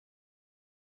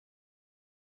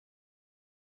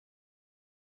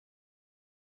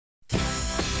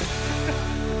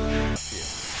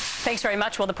Thanks very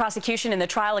much. Well, the prosecution in the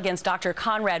trial against Dr.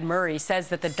 Conrad Murray says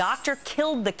that the doctor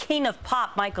killed the king of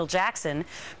pop, Michael Jackson,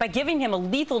 by giving him a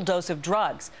lethal dose of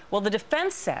drugs. Well, the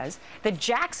defense says that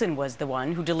Jackson was the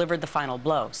one who delivered the final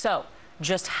blow. So,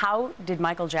 just how did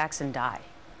Michael Jackson die?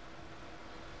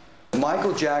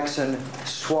 Michael Jackson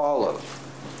swallowed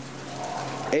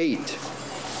 8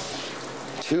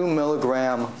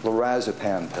 2-milligram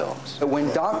lorazepam pills. When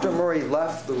Dr. Murray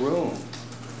left the room,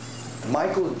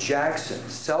 Michael Jackson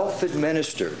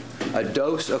self-administered a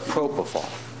dose of Propofol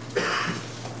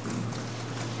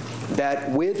that,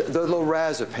 with the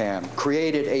lorazepam,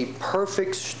 created a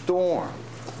perfect storm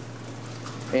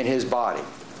in his body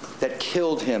that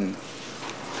killed him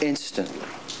instantly.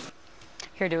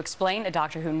 Here to explain, a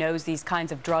doctor who knows these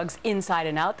kinds of drugs inside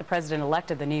and out, the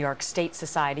President-Elect of the New York State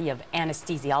Society of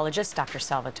Anesthesiologists, Dr.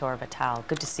 Salvatore Vitale.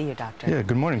 Good to see you, Doctor. Yeah,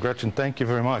 good morning, Gretchen. Thank you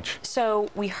very much. So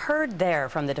we heard there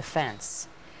from the defense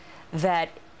that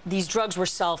these drugs were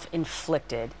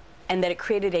self-inflicted and that it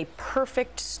created a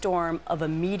perfect storm of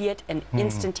immediate and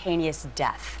instantaneous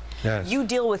death. Yes. You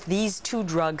deal with these two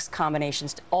drugs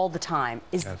combinations all the time.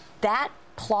 Is that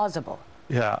plausible?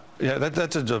 Yeah,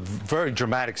 that's a very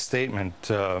dramatic statement,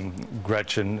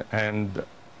 Gretchen. And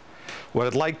what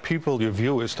I'd like people, your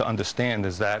viewers, to understand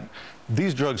is that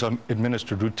these drugs are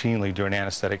administered routinely during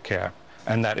anesthetic care,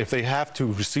 and that if they have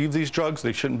to receive these drugs,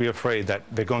 they shouldn't be afraid that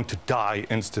they're going to die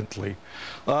instantly.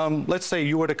 Let's say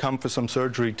you were to come for some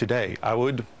surgery today. I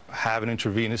would have an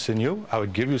intravenous in you. I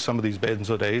would give you some of these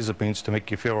benzodiazepines to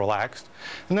make you feel relaxed,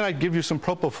 and then I'd give you some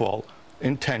Propofol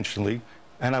intentionally,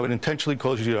 and I would intentionally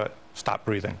cause you to stop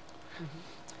breathing.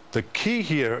 The key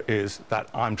here is that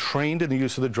I'm trained in the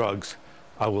use of the drugs.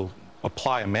 I will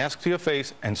apply a mask to your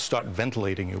face and start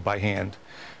ventilating you by hand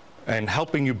and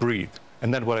helping you breathe.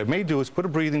 And then what I may do is put a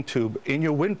breathing tube in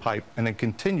your windpipe and then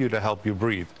continue to help you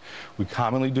breathe. We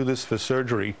commonly do this for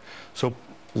surgery. So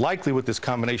likely what this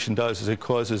combination does is it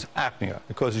causes apnea.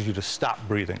 It causes you to stop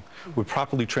breathing. With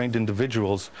properly trained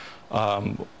individuals,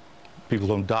 people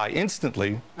don't die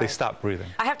instantly, they stop breathing.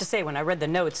 I have to say, when I read the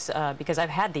notes, because I've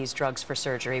had these drugs for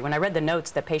surgery, when I read the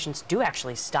notes that patients do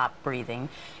actually stop breathing,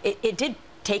 it did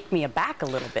take me aback a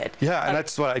little bit. Yeah, and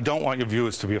that's what I don't want your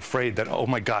viewers to be afraid that, oh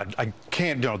my God, I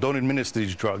can't, don't administer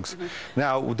these drugs.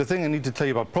 Now, the thing I need to tell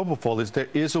you about Propofol is there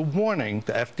is a warning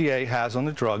the FDA has on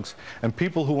the drugs, and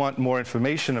people who want more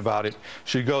information about it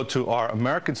should go to our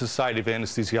American Society of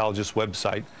Anesthesiologists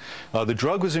website. The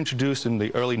drug was introduced in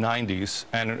the early 90s,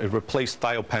 and it replaced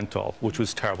thiopental, which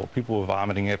was terrible. People were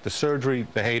vomiting after surgery.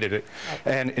 They hated it.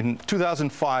 And in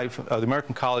 2005, the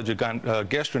American College of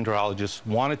Gastroenterologists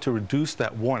wanted to reduce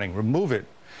that warning, remove it.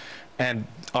 And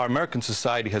our American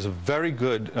Society has a very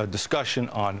good discussion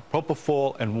on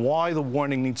Propofol and why the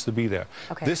warning needs to be there.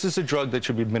 This is a drug that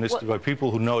should be administered by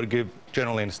people who know to give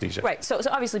general anesthesia. Right, so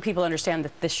obviously people understand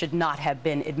that this should not have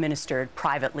been administered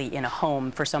privately in a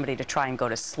home for somebody to try and go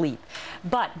to sleep.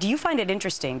 But do you find it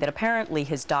interesting that apparently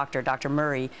his doctor, Dr.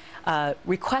 Murray,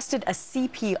 requested a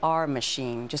CPR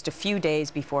machine just a few days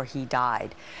before he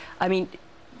died? I mean,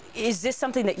 is this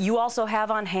something that you also have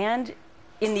on hand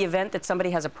in the event that somebody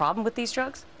has a problem with these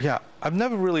drugs? Yeah, I've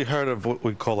never really heard of what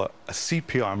we call a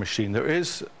CPR machine. There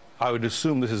is, I would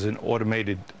assume this is an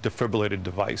automated defibrillated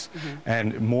device.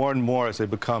 And more as they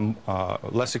become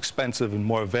less expensive and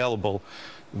more available,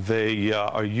 they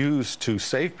are used to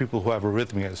save people who have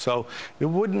arrhythmias. So it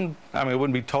wouldn't, it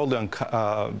wouldn't be totally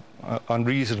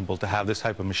unreasonable to have this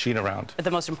type of machine around. But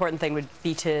the most important thing would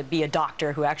be to be a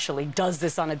doctor who actually does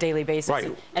this on a daily basis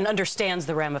and understands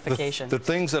the ramifications. The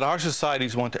things that our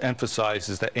societies want to emphasize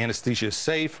is that anesthesia is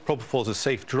safe, Propofol is a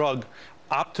safe drug.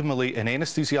 Optimally, an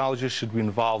anesthesiologist should be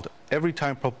involved every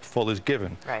time Propofol is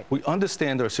given. We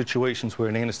understand there are situations where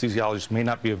an anesthesiologist may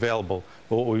not be available,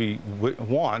 but what we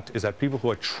want is that people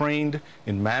who are trained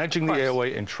in managing the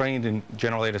airway and trained in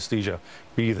general anesthesia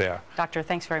be there. Doctor,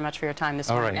 thanks very much for your time this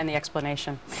morning and the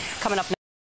explanation. Coming up next.